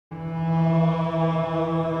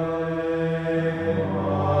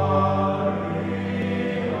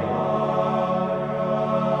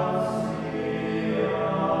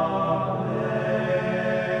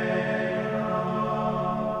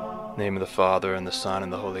of the Father, and the Son,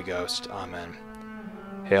 and the Holy Ghost. Amen.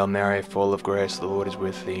 Hail Mary, full of grace, the Lord is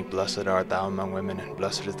with thee. Blessed art thou among women, and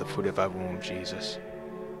blessed is the fruit of thy womb, Jesus.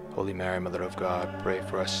 Holy Mary, Mother of God, pray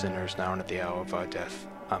for us sinners, now and at the hour of our death.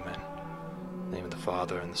 Amen. In the name of the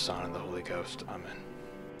Father, and the Son, and the Holy Ghost. Amen.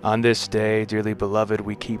 On this day, dearly beloved,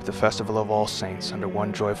 we keep the festival of all saints under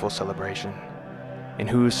one joyful celebration, in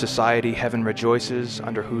whose society heaven rejoices,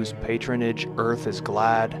 under whose patronage earth is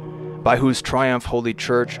glad, by whose triumph Holy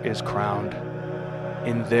Church is crowned.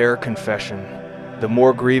 In their confession, the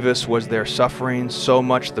more grievous was their suffering, so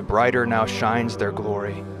much the brighter now shines their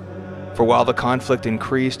glory. For while the conflict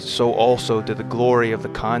increased, so also did the glory of the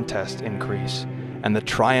contest increase, and the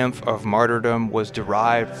triumph of martyrdom was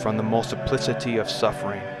derived from the multiplicity of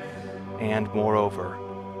suffering. And moreover,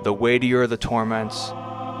 the weightier the torments,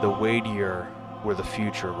 the weightier were the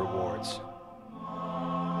future rewards.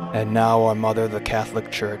 And now our Mother, the Catholic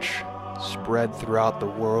Church, spread throughout the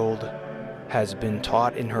world, has been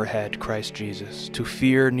taught in her head, Christ Jesus, to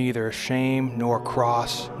fear neither shame nor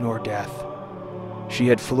cross nor death. She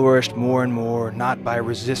had flourished more and more, not by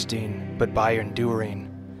resisting, but by enduring.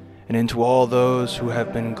 And into all those who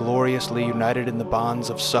have been gloriously united in the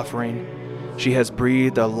bonds of suffering, she has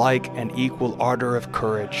breathed a like and equal ardor of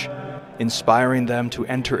courage, inspiring them to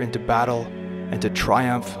enter into battle and to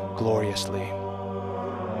triumph gloriously.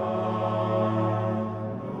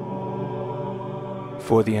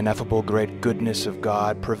 For the ineffable great goodness of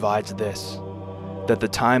God provides this, that the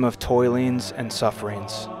time of toilings and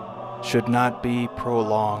sufferings should not be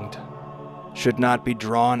prolonged, should not be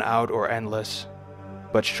drawn out or endless,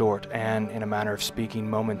 but short and, in a manner of speaking,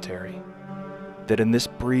 momentary. That in this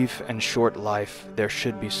brief and short life there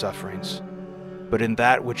should be sufferings, but in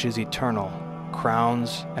that which is eternal,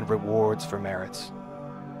 crowns and rewards for merits.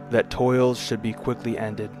 That toils should be quickly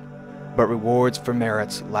ended, but rewards for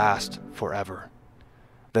merits last forever.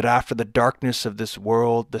 That after the darkness of this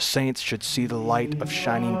world, the saints should see the light of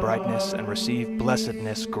shining brightness and receive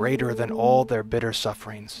blessedness greater than all their bitter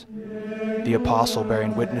sufferings. The apostle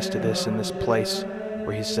bearing witness to this in this place,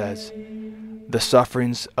 where he says, "The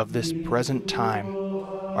sufferings of this present time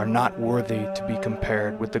are not worthy to be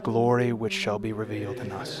compared with the glory which shall be revealed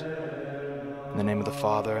in us." In the name of the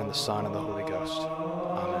Father, and the Son, and the Holy Ghost.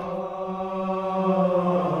 Amen.